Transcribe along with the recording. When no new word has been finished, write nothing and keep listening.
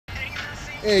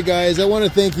Hey guys, I want to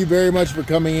thank you very much for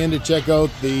coming in to check out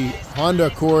the Honda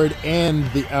Accord and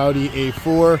the Audi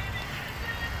A4.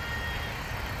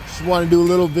 Just want to do a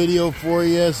little video for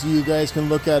you so you guys can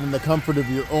look at it in the comfort of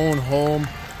your own home.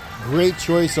 Great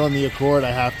choice on the Accord, I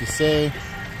have to say.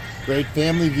 Great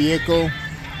family vehicle.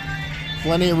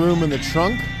 Plenty of room in the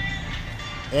trunk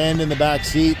and in the back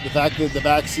seat. The fact that the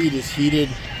back seat is heated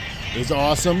is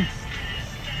awesome.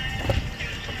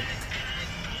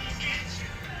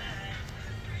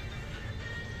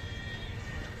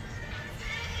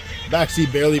 Back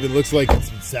seat barely even looks like it's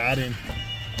been sat in.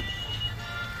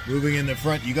 Moving in the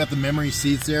front, you got the memory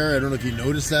seats there. I don't know if you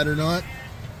noticed that or not.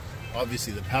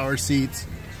 Obviously the power seats.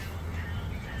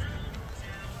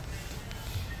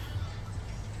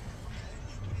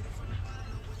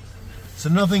 So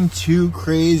nothing too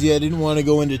crazy. I didn't want to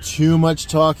go into too much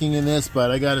talking in this,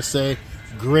 but I gotta say,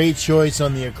 great choice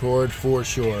on the Accord for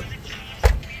sure.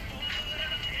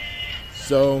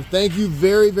 So thank you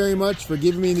very, very much for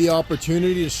giving me the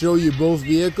opportunity to show you both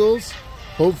vehicles.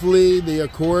 Hopefully the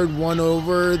Accord won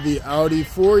over the Audi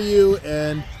for you,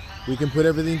 and we can put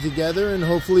everything together and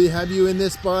hopefully have you in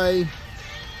this by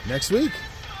next week.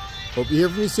 Hope you hear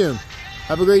from me soon.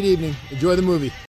 Have a great evening. Enjoy the movie.